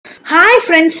Hi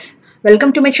friends,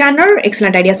 welcome to my channel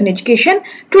Excellent Ideas in Education.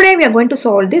 Today we are going to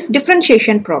solve this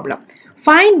differentiation problem.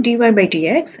 Find dy by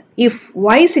dx if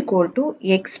y is equal to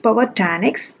x power tan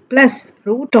x plus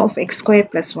root of x square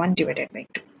plus 1 divided by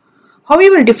 2. How we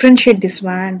will differentiate this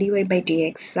one dy by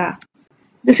dx?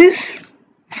 This is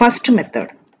first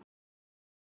method.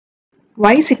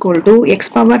 Y is equal to x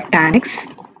power tan x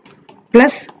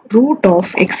plus root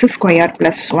of x square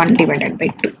plus 1 divided by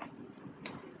 2.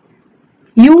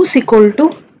 U is equal to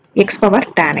x power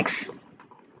tan x.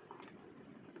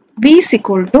 V is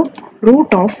equal to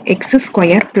root of x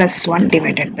square plus 1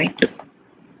 divided by 2.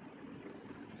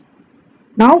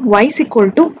 Now y is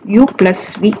equal to u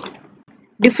plus v.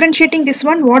 Differentiating this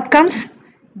one, what comes?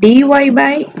 Dy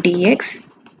by dx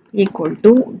equal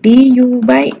to du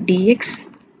by dx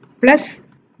plus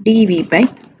dv by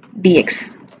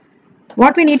dx.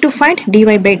 What we need to find? Dy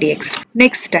by dx.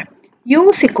 Next, u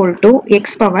is equal to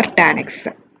x power tan x.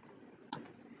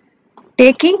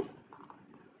 Taking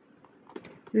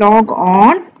log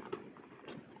on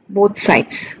both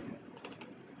sides.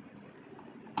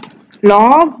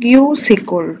 Log u is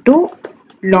equal to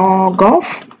log of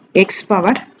x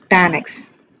power tan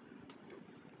x.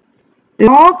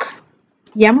 Log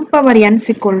m power n is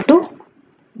equal to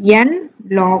n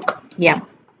log m.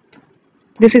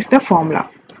 This is the formula.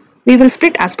 We will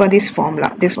split as per this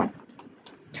formula, this one.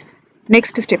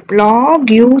 Next step, log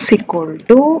u is equal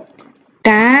to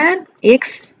tan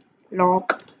x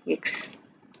log x.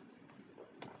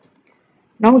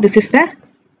 Now this is the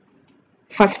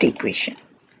first equation.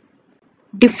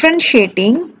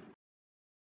 Differentiating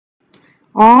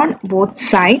on both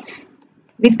sides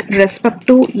with respect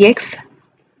to x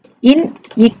in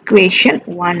equation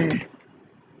 1.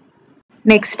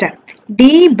 Next,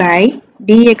 d by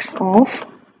dx of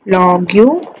log u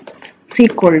is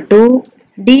equal to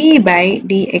d by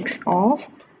dx of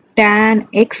tan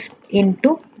x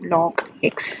into log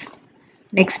x.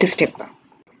 Next step.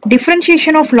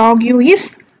 Differentiation of log u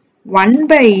is 1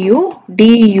 by u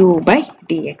du by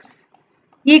dx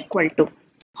equal to.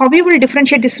 How we will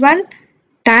differentiate this one?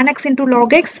 Tan x into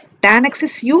log x. Tan x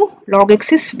is u, log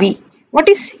x is v. What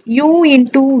is u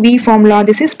into v formula?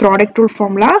 This is product rule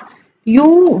formula.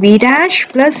 U v dash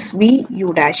plus v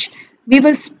u dash. We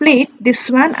will split this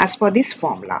one as per this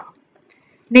formula.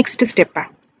 Next step.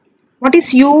 What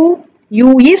is u?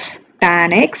 U is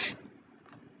tan x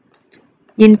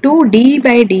into d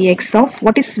by dx of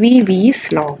what is v? V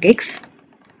is log x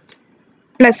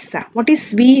plus what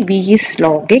is v? V is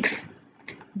log x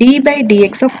d by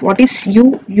dx of what is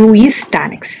u? U is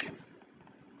tan x.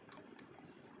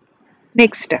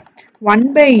 Next,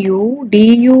 1 by u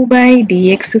du by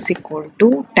dx is equal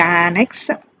to tan x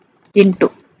into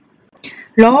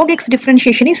log x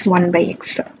differentiation is 1 by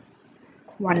x.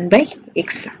 1 by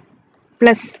x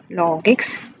plus log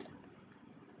x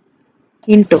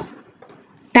into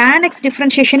tan x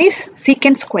differentiation is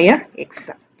secant square x.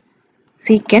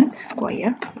 Secant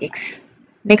square x.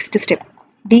 Next step,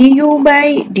 du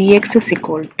by dx is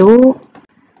equal to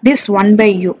this 1 by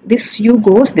u. This u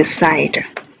goes this side.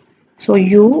 So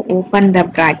u open the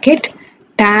bracket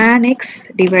tan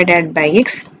x divided by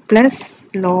x plus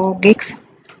log x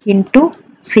into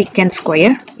secant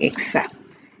square x.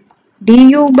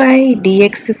 Du by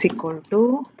dx is equal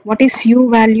to what is u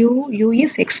value? U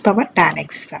is x power tan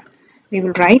x. We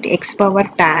will write x power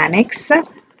tan x,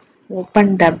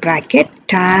 open the bracket,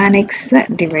 tan x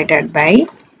divided by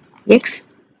x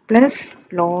plus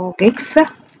log x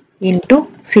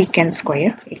into secant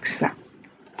square x.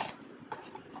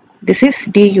 This is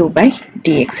du by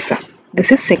dx.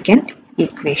 This is second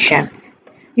equation.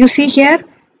 You see here,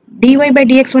 dy by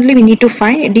dx only we need to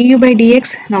find. Du by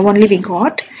dx now only we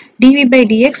got. dv by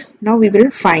dx now we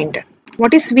will find.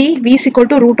 What is v? V is equal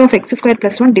to root of x square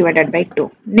plus 1 divided by 2.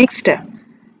 Next,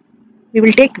 we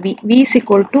will take v. V is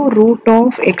equal to root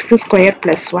of x square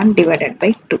plus 1 divided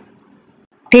by 2.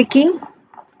 Taking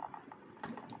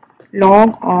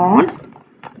log on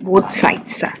both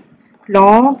sides.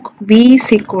 Log v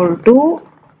is equal to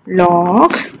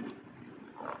log,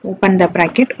 open the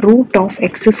bracket, root of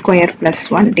x square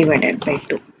plus 1 divided by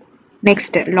 2.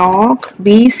 Next, log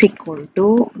v is equal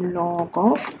to log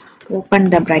of,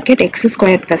 open the bracket, x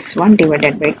square plus 1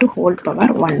 divided by 2 whole power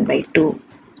 1 by 2.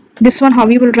 This one how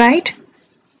we will write?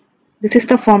 This is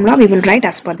the formula we will write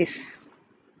as per this.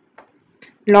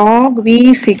 Log v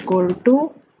is equal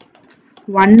to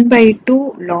 1 by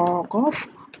 2 log of,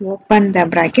 open the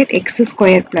bracket, x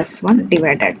square plus 1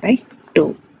 divided by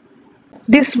 2.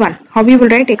 This one, how we will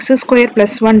write x square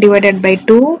plus 1 divided by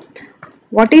 2?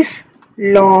 What is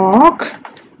log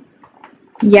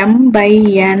m by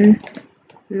n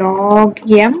log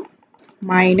m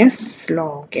minus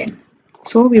log n.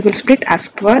 So we will split as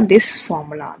per this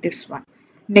formula, this one.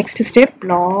 Next step,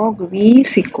 log v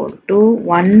is equal to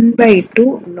 1 by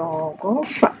 2 log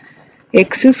of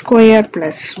x square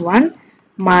plus 1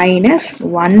 minus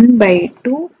 1 by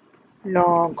 2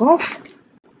 log of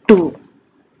 2.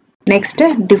 Next,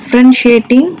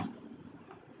 differentiating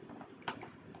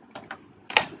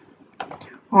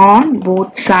on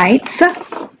both sides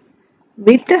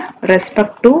with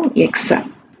respect to x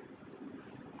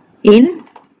in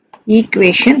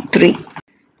equation 3.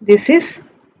 This is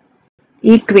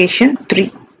equation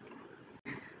 3.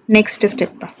 Next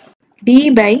step, d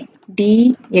by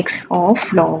dx of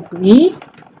log v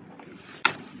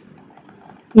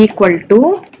equal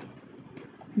to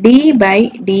d by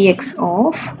dx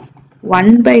of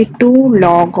 1 by 2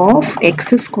 log of x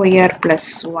square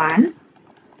plus 1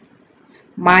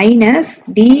 minus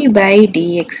d by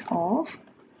dx of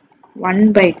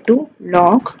 1 by 2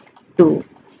 log 2.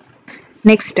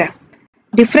 Next,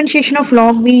 differentiation of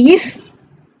log v is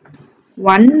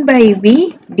 1 by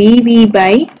v dv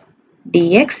by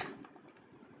dx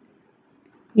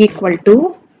equal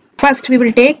to, first we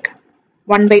will take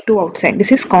 1 by 2 outside.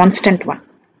 This is constant one.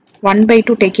 1 by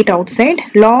 2 take it outside.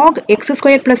 Log x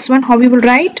square plus 1, how we will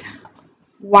write?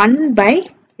 1 by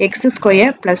x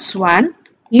square plus 1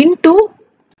 into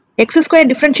x square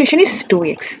differentiation is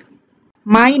 2x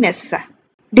minus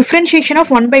differentiation of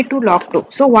 1 by 2 log 2.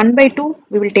 So 1 by 2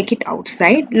 we will take it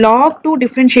outside. Log 2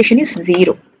 differentiation is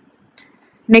 0.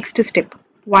 Next step,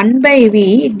 1 by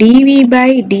v dv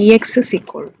by dx is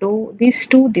equal to this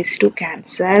 2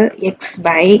 cancel, x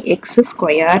by x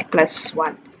square plus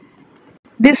 1.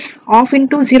 This off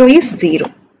into 0 is 0.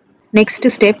 Next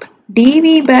step,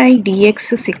 dv by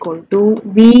dx is equal to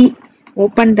v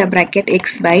open the bracket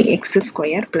x by x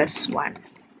square plus 1.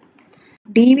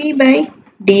 dv by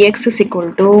dx is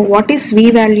equal to, what is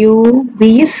v value?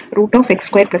 V is root of x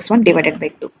square plus 1 divided by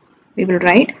 2. We will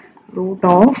write root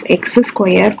of x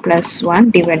square plus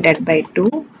 1 divided by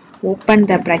 2, open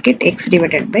the bracket x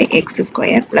divided by x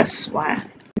square plus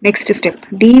 1. Next step,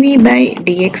 dv by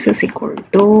dx is equal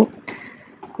to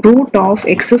root of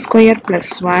x square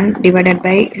plus 1 divided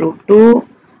by root 2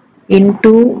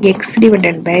 into x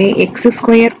divided by x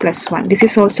square plus 1. This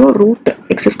is also root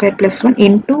x square plus 1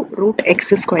 into root x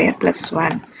square plus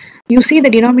 1. You see the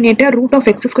denominator, root of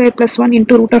x square plus 1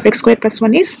 into root of x square plus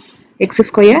 1 is x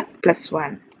square plus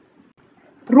 1.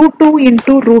 Root 2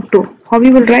 into root 2. How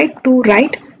we will write? To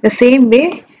write the same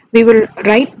way we will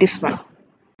write this one.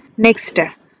 Next,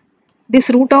 this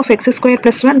root of x square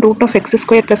plus 1, root of x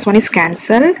square plus 1 is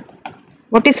cancelled.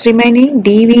 What is remaining?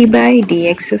 dv by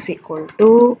dx is equal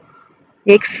to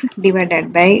x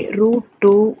divided by root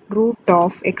 2 root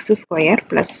of x square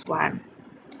plus 1.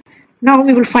 Now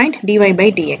we will find dy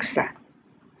by dx.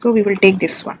 So we will take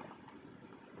this one.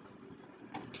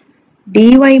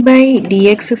 dy by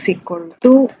dx is equal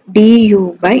to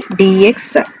du by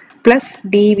dx plus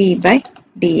dv by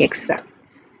dx.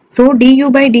 So du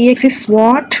by dx is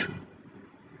what?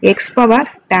 X power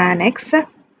tan x,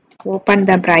 open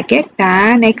the bracket,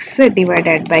 tan x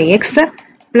divided by x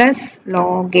plus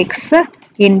log x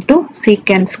into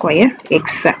secant square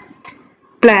x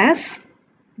plus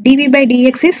dv by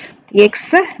dx is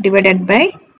x divided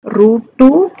by root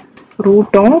 2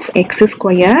 root of x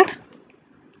square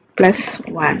plus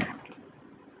 1.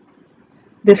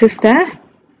 This is the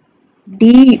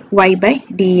dy by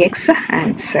dx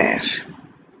answer.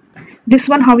 This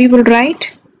one how we will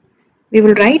write? We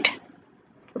will write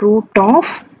root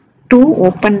of 2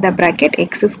 open the bracket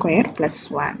x square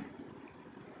plus 1.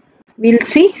 We will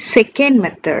see second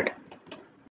method.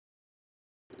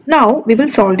 Now we will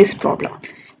solve this problem.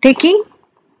 Taking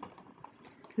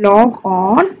log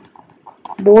on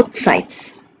both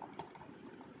sides.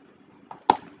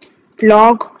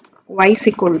 Log y is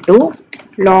equal to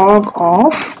log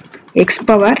of x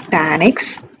power tan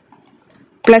x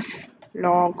plus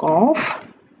log of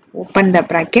open the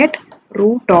bracket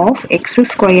root of x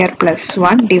square plus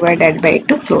 1 divided by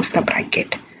 2 close the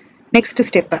bracket. Next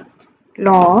step,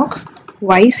 log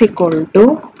y is equal to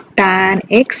tan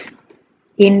x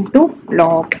into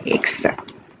log x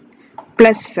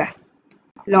plus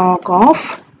log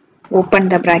of open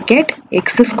the bracket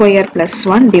x square plus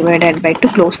 1 divided by 2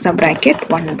 close the bracket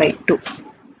 1 by 2.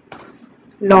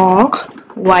 Log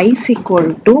y is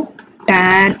equal to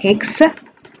tan x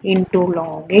into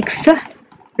log x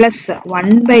plus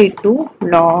 1 by 2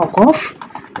 log of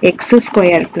x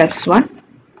square plus 1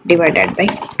 divided by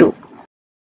 2.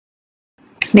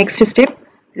 Next step,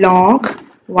 log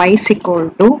y is equal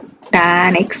to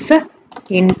tan x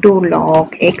into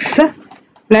log x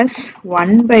plus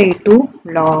 1 by 2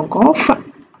 log of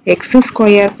x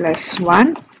square plus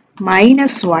 1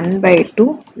 minus 1 by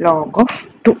 2 log of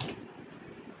 2.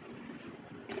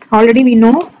 Already we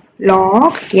know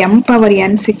log m power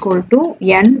n is equal to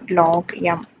n log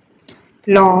m.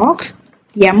 Log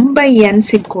m by n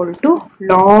is equal to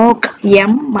log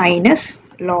m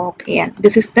minus log n.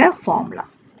 This is the formula.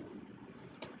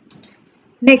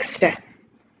 Next,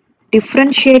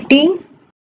 differentiating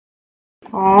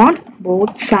on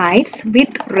both sides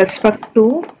with respect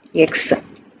to x.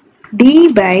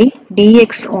 D by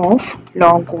dx of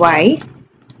log y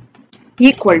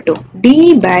equal to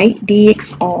d by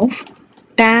dx of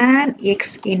tan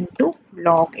x into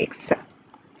log x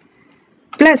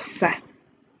plus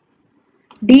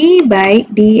d by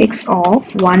dx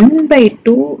of 1 by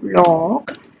 2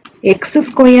 log x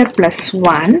square plus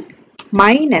 1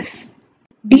 minus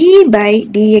d by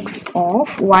dx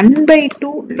of 1 by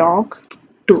 2 log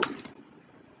 2.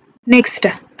 Next,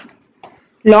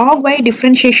 log y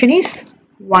differentiation is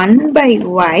 1 by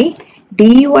y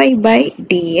dy by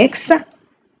dx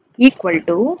equal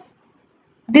to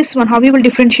this one. How we will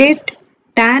differentiate?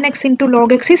 Tan x into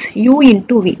log x is u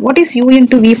into v. What is u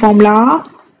into v formula?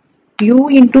 U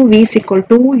into v is equal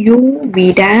to u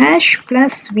v dash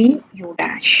plus v u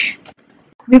dash.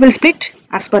 We will split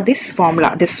as per this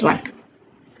formula, this one.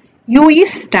 U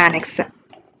is tan x.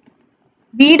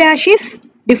 V dash is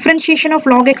differentiation of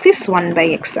log x is 1 by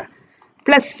x.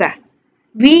 Plus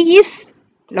v is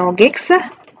log x.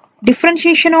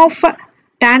 Differentiation of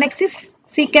tan x is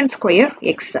secant square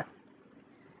x.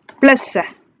 Plus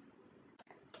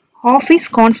half is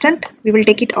constant. We will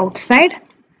take it outside.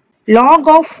 Log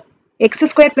of x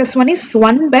square plus 1 is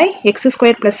 1 by x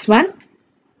square plus 1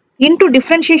 into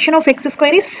differentiation of x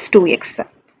square is 2x.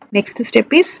 Next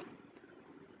step is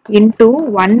into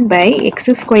 1 by x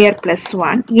square plus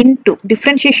 1 into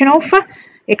differentiation of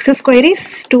x square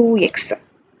is 2x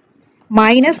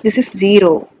minus this is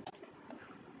 0.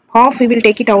 Half we will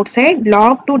take it outside.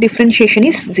 Log 2 differentiation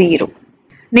is 0.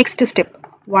 Next step,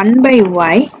 1 by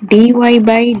y dy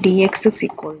by dx is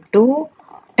equal to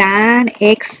tan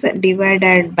x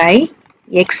divided by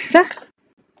x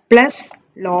plus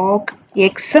log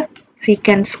x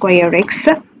secant square x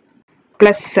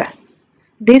plus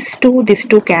this 2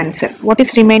 cancel. What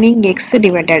is remaining? X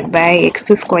divided by x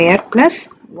square plus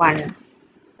 1.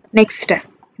 Next,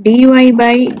 dy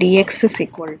by dx is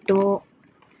equal to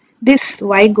this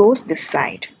y goes this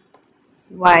side.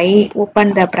 Y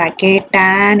open the bracket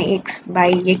tan x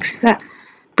by x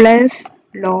plus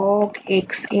log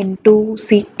x into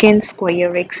secant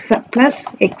square x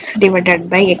plus x divided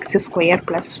by x square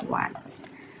plus 1.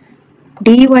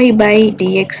 Dy by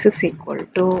dx is equal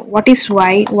to what is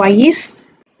y? Y is,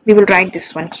 we will write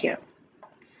this one here,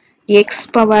 x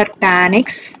power tan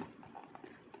x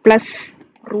plus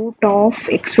root of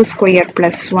x square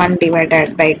plus 1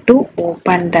 divided by 2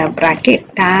 open the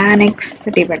bracket tan x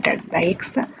divided by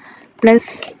x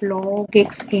plus log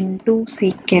x into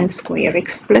secant square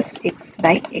x plus x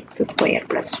by x square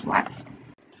plus 1.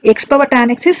 X power tan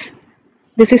x is,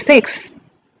 this is the x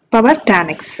power tan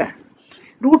x.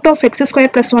 Root of x square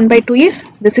plus 1 by 2 is,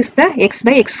 this is the x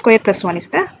by x square plus 1 is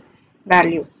the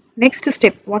value. Next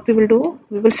step, what we will do?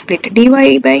 We will split dy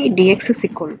by dx is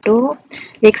equal to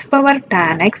x power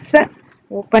tan x,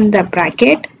 open the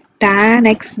bracket, tan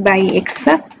x by x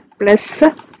plus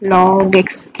log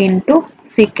x into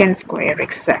secant square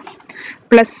x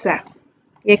plus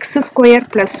x square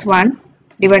plus 1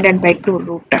 divided by 2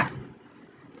 root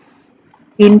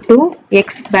into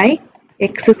x by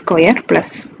x square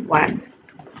plus 1.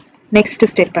 Next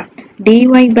step, dy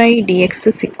by dx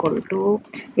is equal to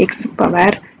x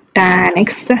power tan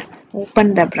x,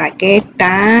 open the bracket,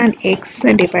 tan x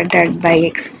divided by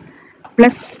x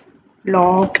plus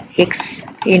log x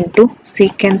into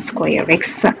secant square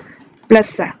x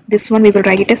plus this one we will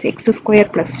write it as x square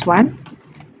plus 1,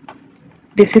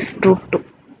 this is root 2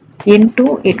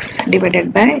 into x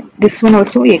divided by this one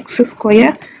also x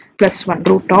square plus 1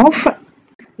 root of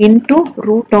into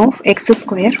root of x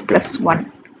square plus 1.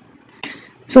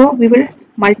 So we will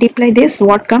multiply this,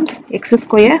 what comes? X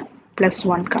square plus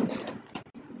 1 comes.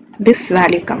 This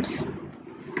value comes.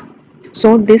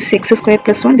 So this x square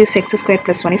plus 1, this x square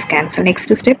plus 1 is cancelled.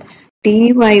 Next step,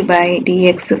 dy by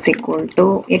dx is equal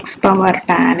to x power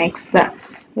tan x,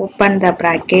 open the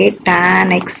bracket,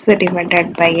 tan x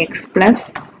divided by x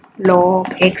plus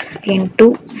log x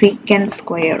into secant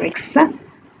square x,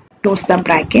 close the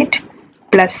bracket,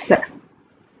 plus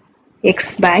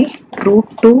x by root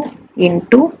 2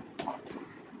 into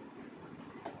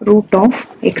root of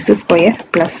x square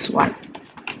plus 1.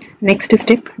 Next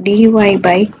step, dy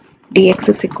by dx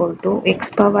is equal to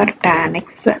x power tan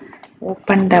x,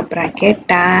 open the bracket,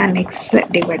 tan x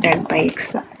divided by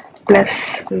x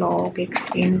plus log x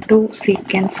into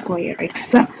secant square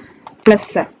x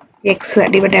plus x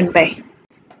divided by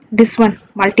this one,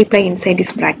 multiply inside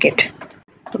this bracket,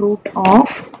 root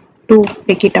of 2,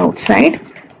 take it outside,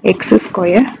 x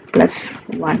square plus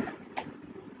 1.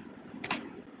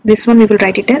 This one we will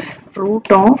write it as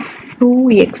root of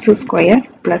 2x square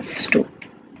plus 2.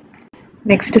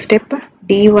 Next step,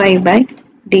 dy by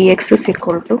dx is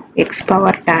equal to x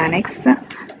power tan x,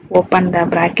 open the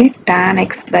bracket, tan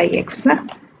x by x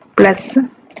plus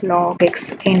log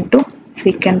x into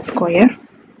secant square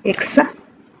x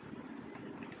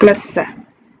plus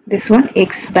this one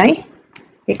x by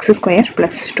x square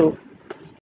plus 2.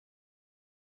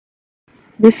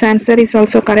 This answer is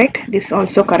also correct, this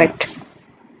also correct.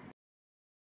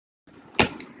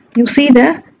 You see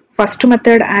the first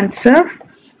method answer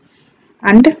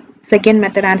and second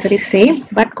method answer is same,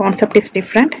 but concept is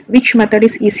different. Which method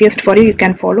is easiest for you, you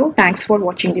can follow. Thanks for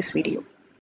watching this video.